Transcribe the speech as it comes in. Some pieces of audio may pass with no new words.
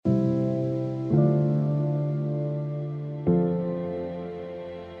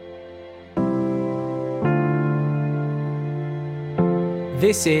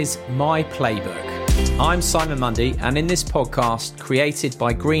This is My Playbook. I'm Simon Mundy, and in this podcast, created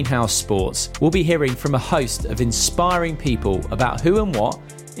by Greenhouse Sports, we'll be hearing from a host of inspiring people about who and what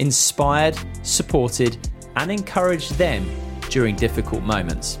inspired, supported, and encouraged them during difficult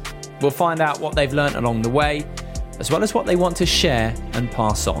moments. We'll find out what they've learned along the way, as well as what they want to share and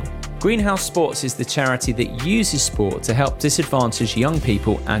pass on. Greenhouse Sports is the charity that uses sport to help disadvantaged young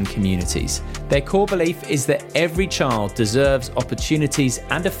people and communities. Their core belief is that every child deserves opportunities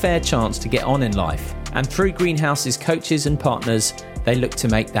and a fair chance to get on in life. And through Greenhouse's coaches and partners, they look to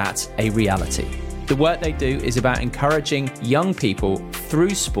make that a reality. The work they do is about encouraging young people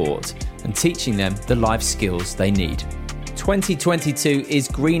through sport and teaching them the life skills they need. 2022 is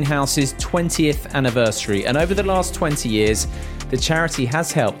Greenhouse's 20th anniversary, and over the last 20 years, the charity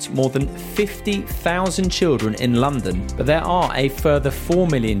has helped more than 50,000 children in London, but there are a further 4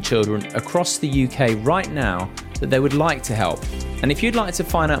 million children across the UK right now that they would like to help. And if you'd like to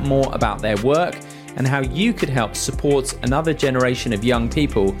find out more about their work and how you could help support another generation of young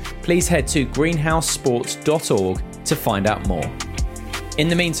people, please head to greenhousesports.org to find out more. In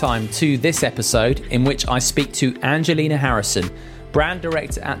the meantime, to this episode, in which I speak to Angelina Harrison, brand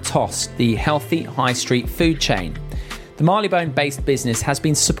director at Tost, the healthy high street food chain. The Marylebone-based business has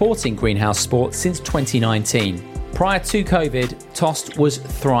been supporting Greenhouse Sports since 2019. Prior to COVID, Tost was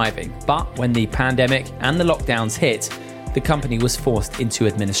thriving, but when the pandemic and the lockdowns hit, the company was forced into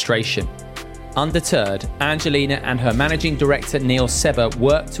administration. Undeterred, Angelina and her managing director Neil Seber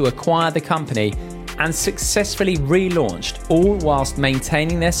worked to acquire the company and successfully relaunched, all whilst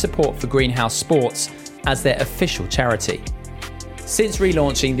maintaining their support for Greenhouse Sports as their official charity. Since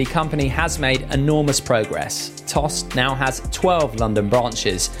relaunching, the company has made enormous progress. Tost now has 12 London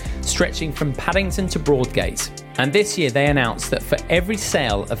branches, stretching from Paddington to Broadgate. And this year they announced that for every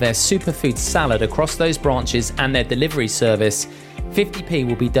sale of their superfood salad across those branches and their delivery service, 50p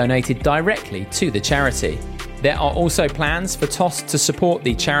will be donated directly to the charity. There are also plans for Tost to support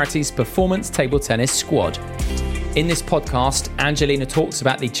the charity's performance table tennis squad. In this podcast, Angelina talks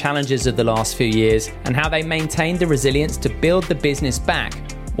about the challenges of the last few years and how they maintained the resilience to build the business back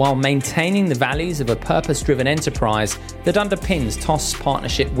while maintaining the values of a purpose-driven enterprise that underpins Tost's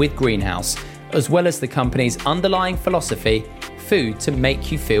partnership with Greenhouse, as well as the company's underlying philosophy, food to make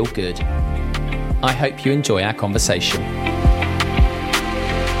you feel good. I hope you enjoy our conversation.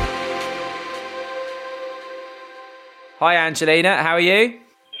 Hi Angelina, how are you?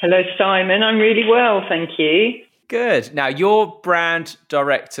 Hello Simon, I'm really well, thank you. Good. Now you're brand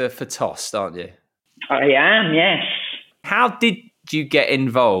director for Tost, aren't you? I am, yes. How did you get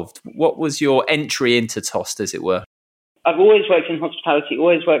involved? What was your entry into Tost, as it were? I've always worked in hospitality,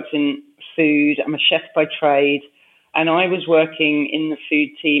 always worked in food. I'm a chef by trade, and I was working in the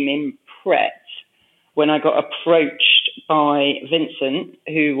food team in Pret when I got approached by Vincent,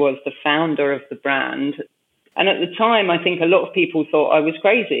 who was the founder of the brand. And at the time, I think a lot of people thought I was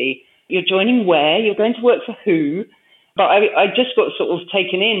crazy. You're joining where? You're going to work for who? But I just got sort of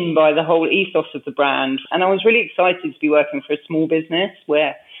taken in by the whole ethos of the brand. And I was really excited to be working for a small business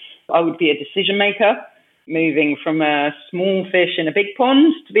where I would be a decision maker, moving from a small fish in a big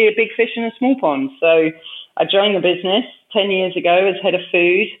pond to be a big fish in a small pond. So I joined the business 10 years ago as head of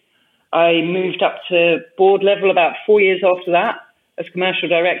food. I moved up to board level about 4 years after that as commercial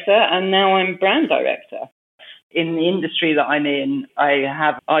director, and now I'm brand director. In the industry that I'm in,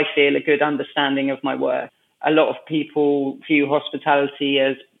 I feel, a good understanding of my work. A lot of people view hospitality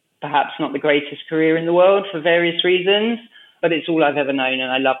as perhaps not the greatest career in the world for various reasons, but it's all I've ever known and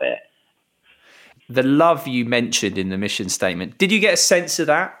I love it. The love you mentioned in the mission statement, did you get a sense of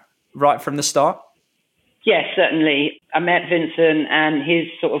that right from the start? Yes, certainly. I met Vincent and his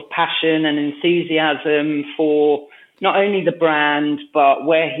sort of passion and enthusiasm for not only the brand, but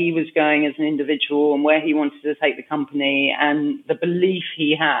where he was going as an individual and where he wanted to take the company, and the belief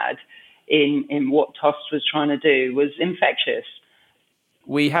he had in what Tost was trying to do was infectious.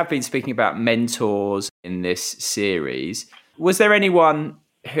 We have been speaking about mentors in this series. Was there anyone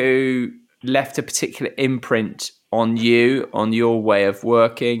who left a particular imprint on you, on your way of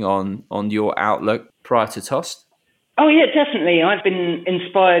working, on your outlook prior to Tost? Oh, yeah, definitely. I've been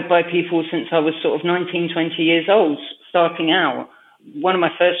inspired by people since I was sort of 19, 20 years old, starting out. One of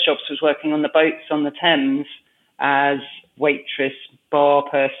my first jobs was working on the boats on the Thames as waitress, bar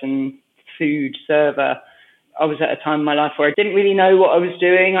person, food server. I was at a time in my life where I didn't really know what I was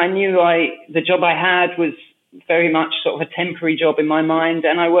doing. I knew the job I had was very much sort of a temporary job in my mind,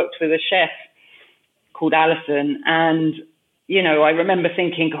 and I worked with a chef called Alison. And, you know, I remember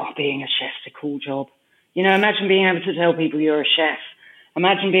thinking, God, being a chef's a cool job. You know, imagine being able to tell people you're a chef.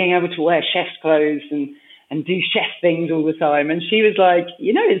 Imagine being able to wear chef's clothes and and do chef things all the time. And she was like,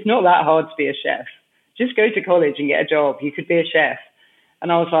 it's not that hard to be a chef. Just go to college and get a job. You could be a chef.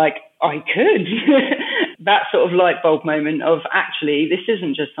 And I was like, I could. That sort of light bulb moment of actually, this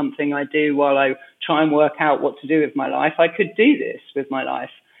isn't just something I do while I try and work out what to do with my life. I could do this with my life.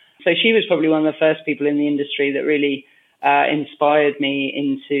 So she was probably one of the first people in the industry that really inspired me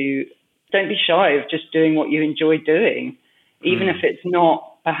into don't be shy of just doing what you enjoy doing, even if it's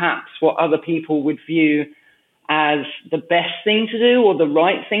not perhaps what other people would view as the best thing to do or the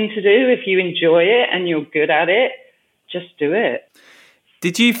right thing to do. If you enjoy it and you're good at it, just do it.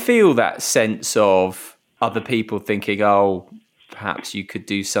 Did you feel that sense of other people thinking, oh, perhaps you could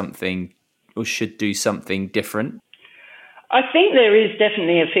do something or should do something different? I think there is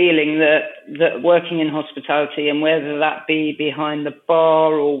definitely a feeling that working in hospitality, and whether that be behind the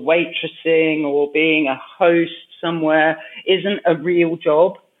bar or waitressing or being a host somewhere, isn't a real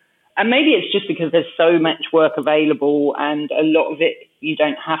job. And maybe it's just because there's so much work available, and a lot of it you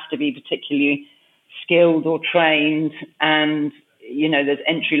don't have to be particularly skilled or trained, and there's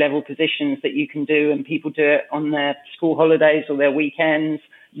entry-level positions that you can do, and people do it on their school holidays or their weekends.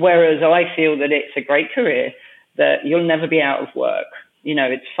 Whereas I feel that it's a great career, that you'll never be out of work.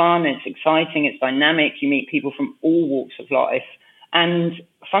 It's fun, it's exciting, it's dynamic. You meet people from all walks of life. And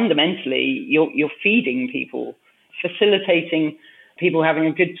fundamentally, you're feeding people, facilitating people having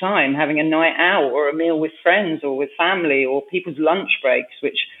a good time, having a night out or a meal with friends or with family, or people's lunch breaks,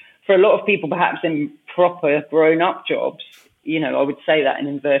 which for a lot of people, perhaps in proper grown-up jobs, I would say that in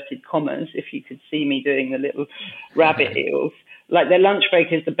inverted commas, if you could see me doing the little rabbit eels, like their lunch break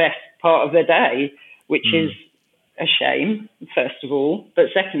is the best part of their day, which is a shame, first of all. But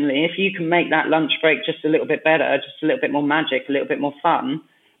secondly, if you can make that lunch break just a little bit better, just a little bit more magic, a little bit more fun,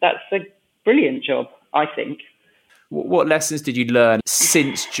 that's a brilliant job, I think. What lessons did you learn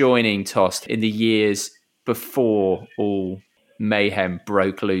since joining Tost in the years before all mayhem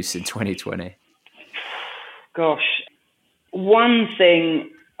broke loose in 2020? Gosh, one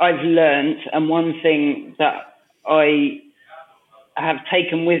thing I've learned, and one thing that I have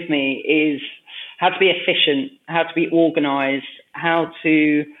taken with me, is how to be efficient, how to be organized, how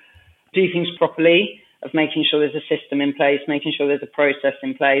to do things properly, of making sure there's a system in place, making sure there's a process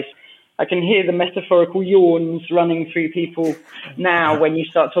in place. I can hear the metaphorical yawns running through people now when you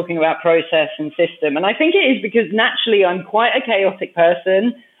start talking about process and system. And I think it is because naturally I'm quite a chaotic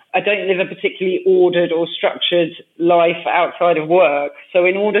person. I don't live a particularly ordered or structured life outside of work. So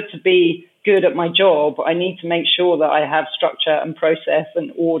in order to be good at my job, I need to make sure that I have structure and process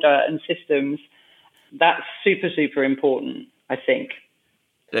and order and systems. That's super, super important, I think.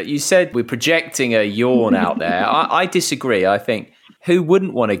 You said we're projecting a yawn out there. I disagree. I think who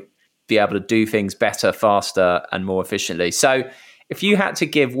wouldn't want to be able to do things better, faster, and more efficiently? So if you had to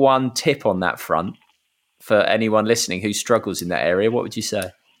give one tip on that front for anyone listening who struggles in that area, what would you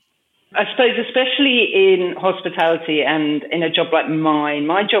say? I suppose especially in hospitality and in a job like mine,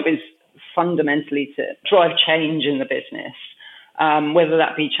 my job is fundamentally to drive change in the business, whether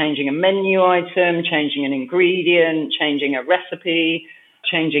that be changing a menu item, changing an ingredient, changing a recipe,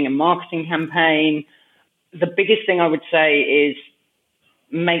 changing a marketing campaign. The biggest thing I would say is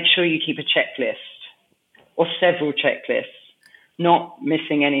make sure you keep a checklist or several checklists, not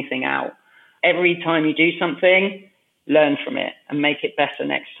missing anything out. Every time you do something, learn from it and make it better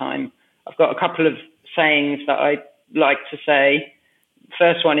next time. I've got a couple of sayings that I like to say.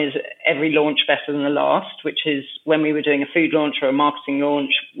 First one is every launch better than the last, which is when we were doing a food launch or a marketing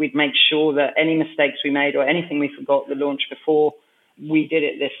launch, we'd make sure that any mistakes we made or anything we forgot the launch before, we did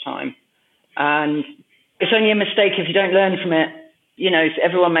it this time. And it's only a mistake if you don't learn from it.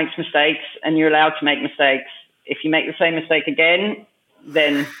 Everyone makes mistakes and you're allowed to make mistakes. If you make the same mistake again,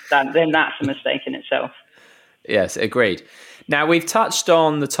 then that's a mistake in itself. Yes, agreed. Now, we've touched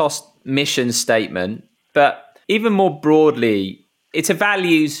on the Tost mission statement, but even more broadly, it's a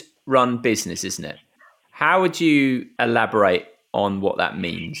values-run business, isn't it? How would you elaborate on what that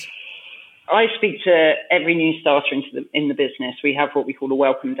means? I speak to every new starter in the business. We have what we call a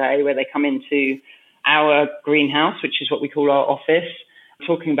welcome day, where they come into our greenhouse, which is what we call our office,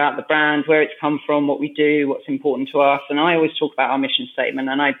 talking about the brand, where it's come from, what we do, what's important to us. And I always talk about our mission statement,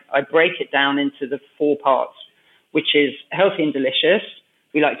 and I break it down into the 4 parts, which is healthy and delicious.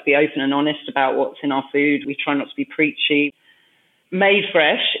 We like to be open and honest about what's in our food. We try not to be preachy. Made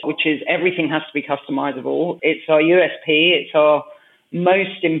fresh, which is everything has to be customizable. It's our USP. It's our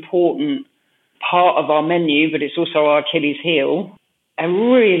most important part of our menu, but it's also our Achilles heel. A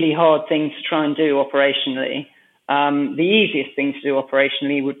really hard thing to try and do operationally. The easiest thing to do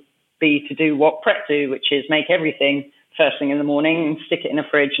operationally would be to do what Pret do, which is make everything first thing in the morning and stick it in a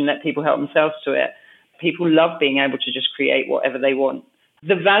fridge and let people help themselves to it. People love being able to just create whatever they want.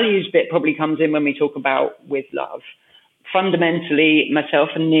 The values bit probably comes in when we talk about with love. Fundamentally, myself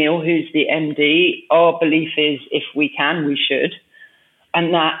and Neil, who's the MD, our belief is if we can, we should.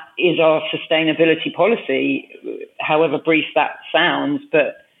 And that is our sustainability policy, however brief that sounds.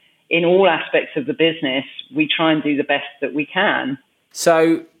 But in all aspects of the business, we try and do the best that we can.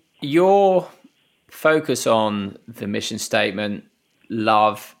 So your focus on the mission statement,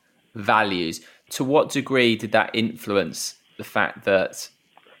 love, values, to what degree did that influence the fact that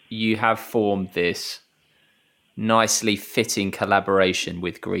you have formed this nicely fitting collaboration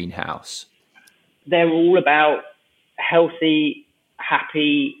with Greenhouse? They're all about healthy,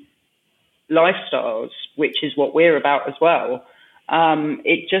 happy lifestyles, which is what we're about as well.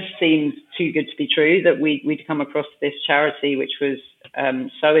 It just seemed too good to be true that we'd come across this charity, which was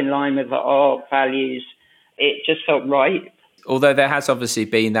so in line with our values. It just felt right. Although there has obviously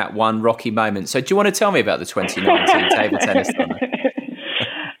been that one rocky moment. So do you want to tell me about the 2019 table tennis tournament?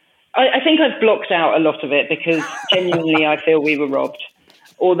 I think I've blocked out a lot of it because genuinely I feel we were robbed.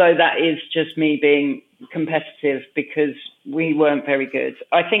 Although that is just me being competitive because we weren't very good.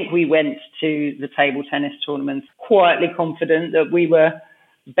 I think we went to the table tennis tournament quietly confident that we were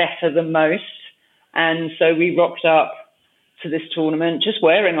better than most. And so we rocked up to this tournament just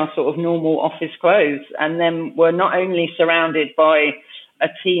wearing our sort of normal office clothes. And then we're not only surrounded by a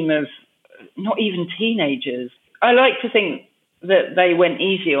team of not even teenagers. I like to think that they went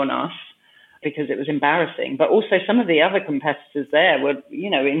easy on us because it was embarrassing, but also some of the other competitors there were,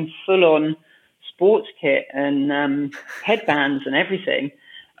 in full-on sports kit and headbands and everything.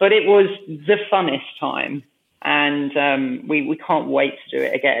 But it was the funnest time, and we can't wait to do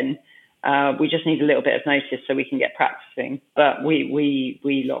it again. We just need a little bit of notice so we can get practicing. But we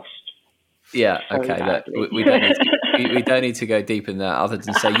lost. Yeah, okay. Look, we don't need to go deep in that other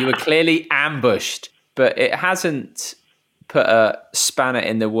than say you were clearly ambushed, but it hasn't put a spanner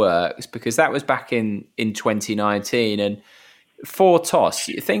in the works because that was back in 2019. And for TOS,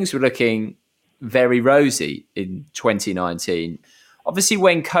 things were looking very rosy in 2019. Obviously,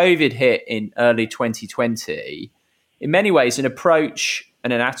 when COVID hit in early 2020, in many ways, an approach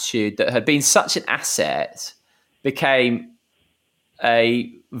and an attitude that had been such an asset became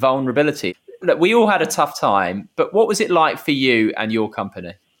a vulnerability. Look, we all had a tough time, but what was it like for you and your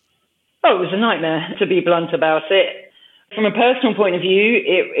company? Oh, it was a nightmare, to be blunt about it. From a personal point of view,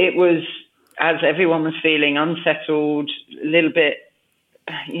 it was, as everyone was feeling, unsettled, a little bit,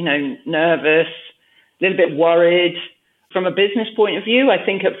 nervous, a little bit worried. From a business point of view, I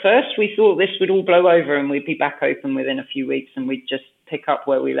think at first we thought this would all blow over and we'd be back open within a few weeks and we'd just pick up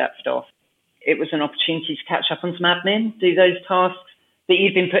where we left off. It was an opportunity to catch up on some admin, do those tasks that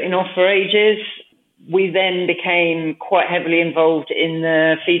you've been putting off for ages. We then became quite heavily involved in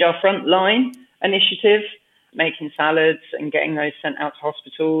the Feed Our Frontline initiative, making salads and getting those sent out to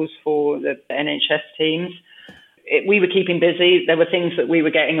hospitals for the NHS teams. We were keeping busy. There were things that we were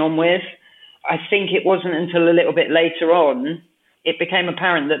getting on with. I think it wasn't until a little bit later on, it became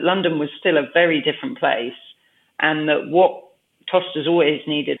apparent that London was still a very different place and that what Tosters always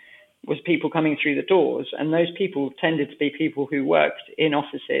needed was people coming through the doors. And those people tended to be people who worked in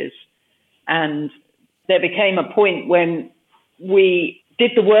offices. And there became a point when we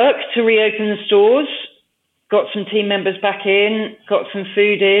did the work to reopen the stores, got some team members back in, got some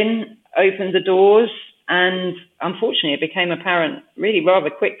food in, opened the doors. And unfortunately, it became apparent really rather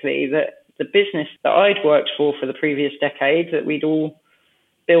quickly that the business that I'd worked for the previous decade, that we'd all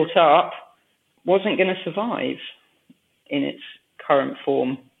built up, wasn't going to survive in its current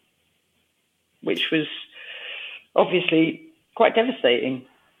form, which was obviously quite devastating.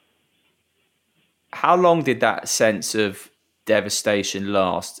 How long did that sense of devastation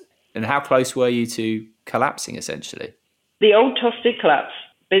last? And how close were you to collapsing, essentially? The old TOS did collapse.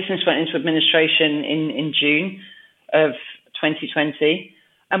 Business went into administration in June of 2020.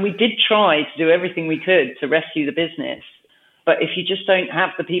 And we did try to do everything we could to rescue the business. But if you just don't have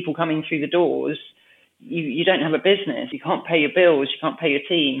the people coming through the doors, you don't have a business. You can't pay your bills. You can't pay your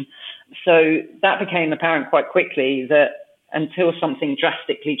team. So that became apparent quite quickly that until something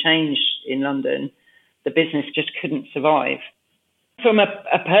drastically changed in London, the business just couldn't survive. From a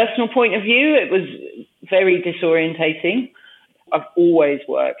personal point of view, it was very disorientating. I've always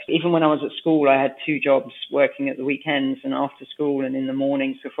worked. Even when I was at school, I had 2 jobs, working at the weekends and after school and in the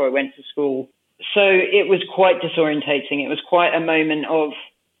mornings before I went to school. So it was quite disorientating. It was quite a moment of,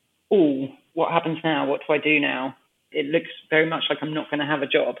 what happens now? What do I do now? It looks very much like I'm not going to have a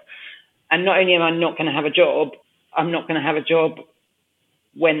job. And not only am I not going to have a job, I'm not going to have a job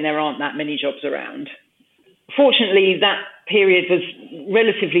when there aren't that many jobs around. Fortunately, that period was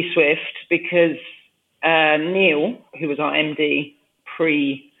relatively swift because Neil, who was our MD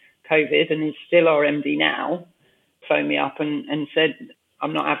pre-COVID and is still our MD now, phoned me up and said,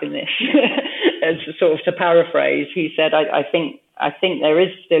 "I'm not having this." As sort of to paraphrase, he said, I think there is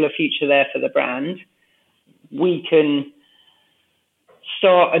still a future there for the brand. We can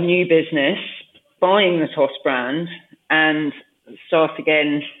start a new business, buying the TOS brand, and start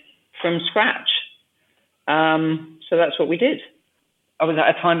again from scratch." So that's what we did. I was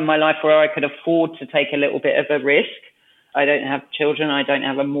at a time in my life where I could afford to take a little bit of a risk. I don't have children. I don't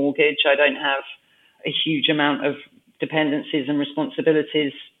have a mortgage. I don't have a huge amount of dependencies and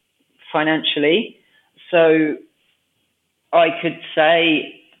responsibilities financially. So I could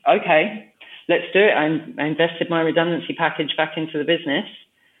say, okay, let's do it. I invested my redundancy package back into the business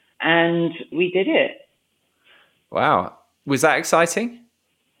and we did it. Wow. Was that exciting?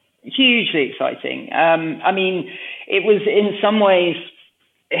 Hugely exciting. I mean, it was in some ways,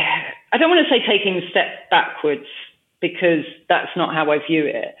 I don't want to say taking a step backwards because that's not how I view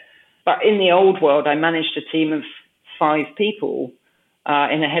it. But in the old world, I managed a team of 5 people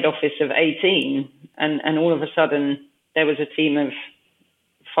in a head office of 18. And all of a sudden, there was a team of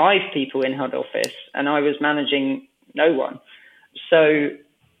 5 people in head office and I was managing no one. So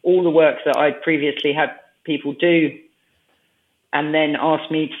all the work that I'd previously had people do and then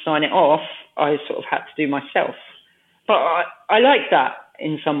asked me to sign it off, I sort of had to do myself. But I like that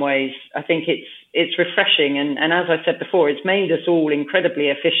in some ways. I think it's refreshing. And as I said before, it's made us all incredibly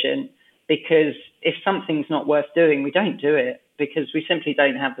efficient because if something's not worth doing, we don't do it because we simply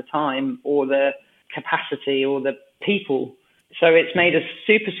don't have the time or the capacity or the people. So it's made us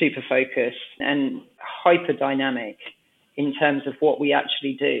super, super focused and hyper dynamic in terms of what we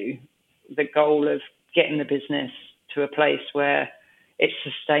actually do. The goal of getting the business to a place where it's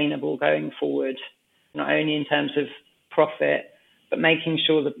sustainable going forward, not only in terms of profit, but making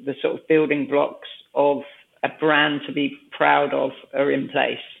sure that the sort of building blocks of a brand to be proud of are in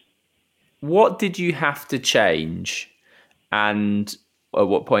place. What did you have to change? And at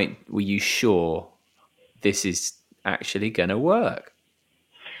what point were you sure this is actually going to work?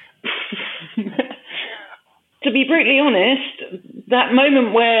 To be brutally honest, that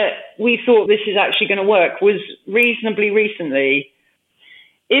moment where we thought this is actually going to work was reasonably recently.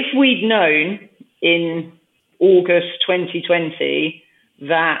 If we'd known in August 2020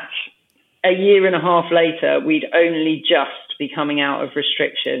 that a year and a half later we'd only just be coming out of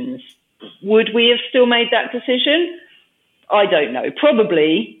restrictions, would we have still made that decision? I don't know.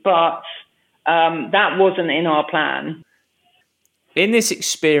 Probably, but that wasn't in our plan. In this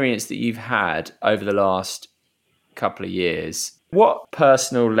experience that you've had over the last couple of years, what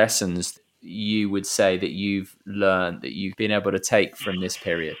personal lessons you would say that you've learned, that you've been able to take from this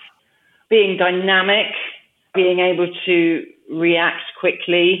period? Being dynamic, being able to react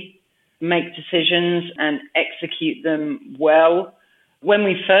quickly, make decisions and execute them well. When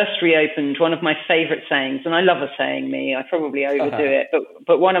we first reopened, one of my favorite sayings, and I love a saying, I probably overdo it,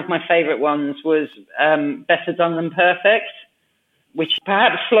 but one of my favorite ones was better done than perfect, which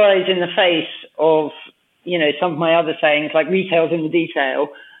perhaps flies in the face of, some of my other sayings like retail's in the detail.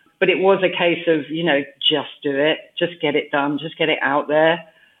 But it was a case of, just do it, just get it done, just get it out there.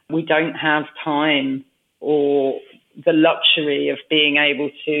 We don't have time or the luxury of being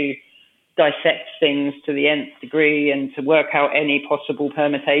able to dissect things to the nth degree and to work out any possible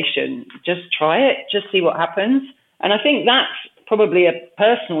permutation. Just try it, just see what happens. And I think that's probably a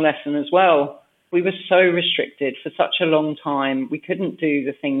personal lesson as well. We were so restricted for such a long time. We couldn't do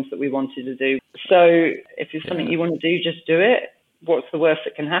the things that we wanted to do. So if it's something you want to do, just do it. What's the worst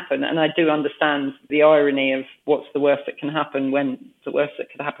that can happen? And I do understand the irony of what's the worst that can happen when the worst that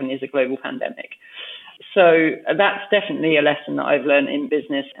could happen is a global pandemic. So that's definitely a lesson that I've learned in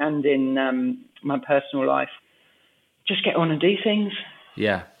business and in my personal life. Just get on and do things.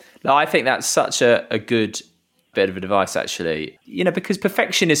 Yeah. No, I think that's such a good bit of advice, actually. Because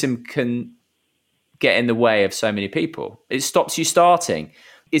perfectionism can get in the way of so many people. It stops you starting.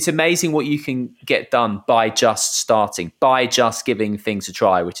 It's amazing what you can get done by just starting, by just giving things a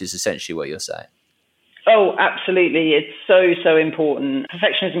try, which is essentially what you're saying. Oh, absolutely. It's so, so important.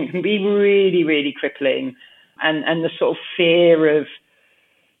 Perfectionism can be really, really crippling. And the sort of fear of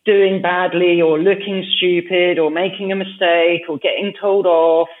doing badly or looking stupid or making a mistake or getting told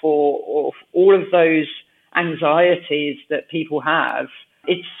off or all of those anxieties that people have,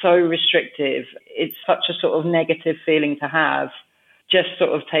 it's so restrictive. It's such a sort of negative feeling to have. Just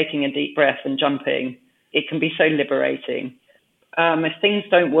sort of taking a deep breath and jumping, it can be so liberating. If things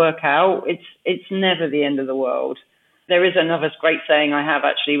don't work out, it's never the end of the world. There is another great saying I have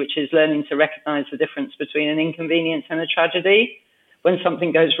actually, which is learning to recognize the difference between an inconvenience and a tragedy, when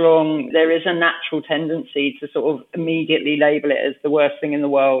something goes wrong, there is a natural tendency to sort of immediately label it as the worst thing in the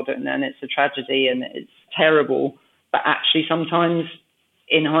world, and then it's a tragedy and it's terrible. But actually, sometimes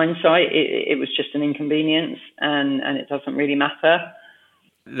in hindsight, it was just an inconvenience, and it doesn't really matter.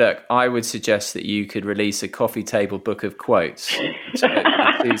 Look, I would suggest that you could release a coffee table book of quotes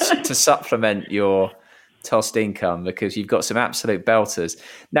to supplement your tossed income, because you've got some absolute belters.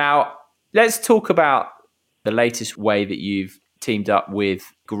 Now, let's talk about the latest way that you've teamed up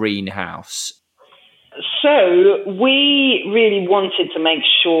with Greenhouse. So we really wanted to make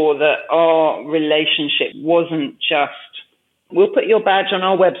sure that our relationship wasn't just, we'll put your badge on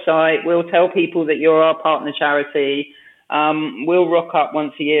our website, we'll tell people that you're our partner charity, we'll rock up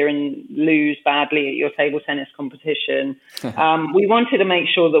once a year and lose badly at your table tennis competition. We wanted to make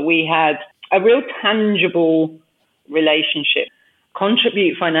sure that we had a real tangible relationship,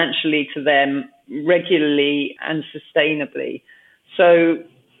 contribute financially to them regularly and sustainably. So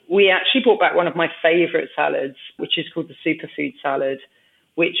we actually brought back one of my favorite salads, which is called the superfood salad,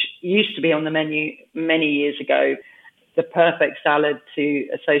 which used to be on the menu many years ago. The perfect salad to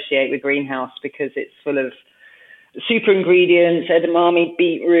associate with Greenhouse because it's full of super ingredients, edamame,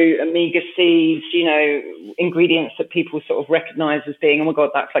 beetroot, omega seeds, ingredients that people sort of recognize as being, oh my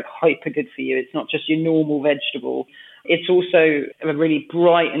God, that's like hyper good for you. It's not just your normal vegetable. It's also a really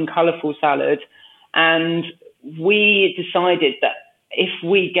bright and colorful salad. And we decided that if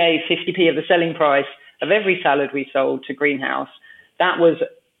we gave 50p of the selling price of every salad we sold to Greenhouse, that was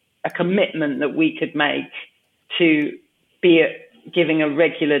a commitment that we could make to be giving a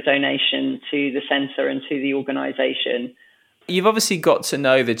regular donation to the centre and to the organisation. You've obviously got to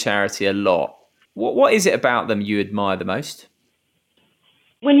know the charity a lot. What is it about them you admire the most?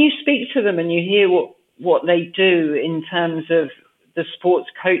 When you speak to them and you hear what they do in terms of the sports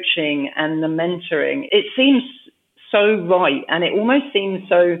coaching and the mentoring, it seems so right, and it almost seems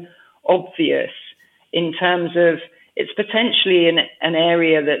so obvious in terms of it's potentially an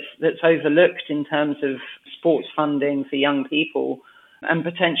area that's overlooked in terms of sports funding for young people. And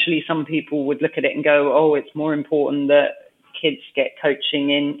potentially some people would look at it and go, oh, it's more important that kids get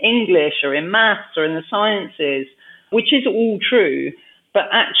coaching in English or in maths or in the sciences, which is all true. But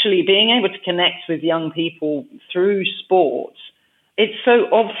actually being able to connect with young people through sports, it's so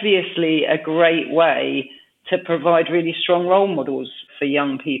obviously a great way to provide really strong role models for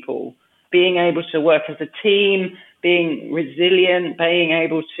young people. Being able to work as a team, being resilient, being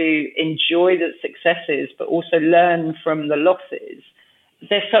able to enjoy the successes, but also learn from the losses.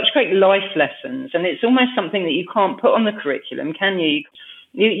 They're such great life lessons, and it's almost something that you can't put on the curriculum, can you?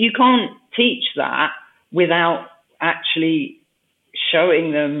 You can't teach that without actually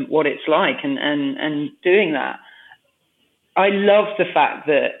showing them what it's like and doing that. I love the fact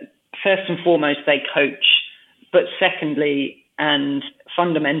that first and foremost they coach, but secondly and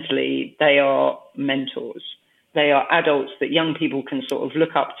fundamentally they are mentors. They are adults that young people can sort of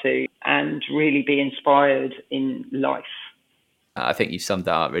look up to and really be inspired in life. I think you've summed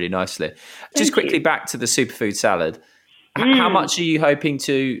that up really nicely. Just quickly back to the superfood salad. How much are you hoping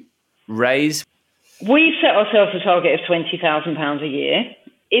to raise? We set ourselves a target of £20,000 a year.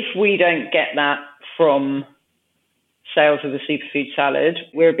 If we don't get that from sales of the superfood salad,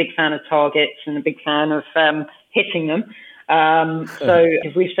 we're a big fan of targets and a big fan of hitting them. So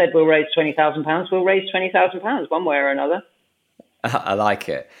if we've said we'll raise £20,000, we'll raise £20,000 one way or another. I like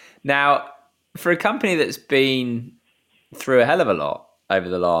it. Now, for a company that's been through a hell of a lot over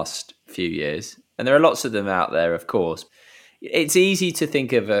the last few years, and there are lots of them out there, of course, it's easy to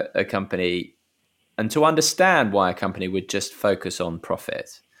think of a company and to understand why a company would just focus on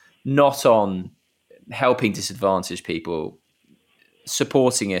profit, not on helping disadvantaged people,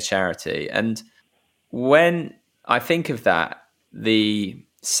 supporting a charity. And when I think of that, the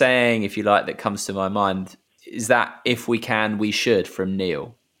saying, if you like, that comes to my mind is that if we can, we should, from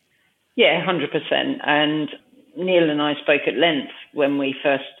Neil. Yeah, 100%. And Neil and I spoke at length when we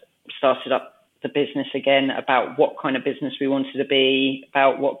first started up the business again about what kind of business we wanted to be,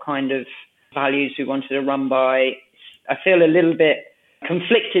 about what kind of values we wanted to run by. I feel a little bit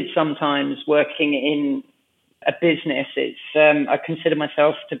conflicted sometimes working in a business. I consider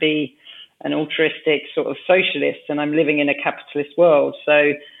myself to be an altruistic sort of socialist, and I'm living in a capitalist world.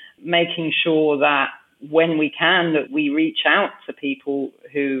 So making sure that when we can, that we reach out to people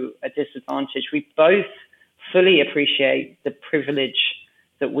who are disadvantaged. We both fully appreciate the privilege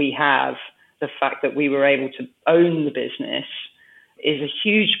that we have. The fact that we were able to own the business is a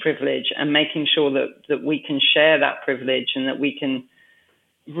huge privilege, and making sure that we can share that privilege and that we can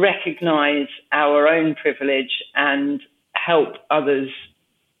recognize our own privilege and help others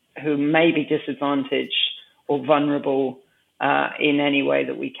who may be disadvantaged or vulnerable in any way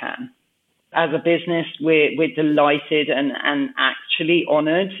that we can. As a business, we're delighted and actually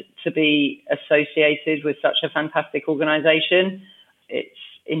honoured to be associated with such a fantastic organisation. It's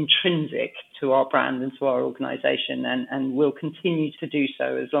intrinsic to our brand and to our organisation, and will continue to do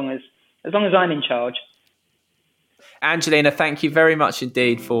so as long as I'm in charge. Angelina, thank you very much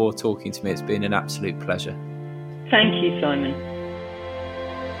indeed for talking to me. It's been an absolute pleasure. Thank you, Simon.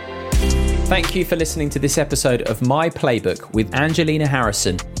 Thank you for listening to this episode of My Playbook with Angelina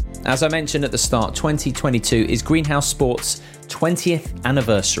Harrison. As I mentioned at the start, 2022 is Greenhouse Sports' 20th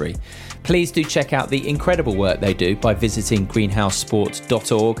anniversary. Please do check out the incredible work they do by visiting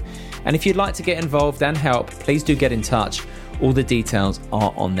greenhousesport.org. And if you'd like to get involved and help, please do get in touch. All the details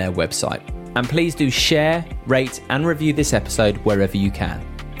are on their website. And please do share, rate and review this episode wherever you can.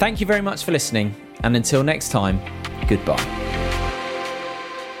 Thank you very much for listening. And until next time, goodbye.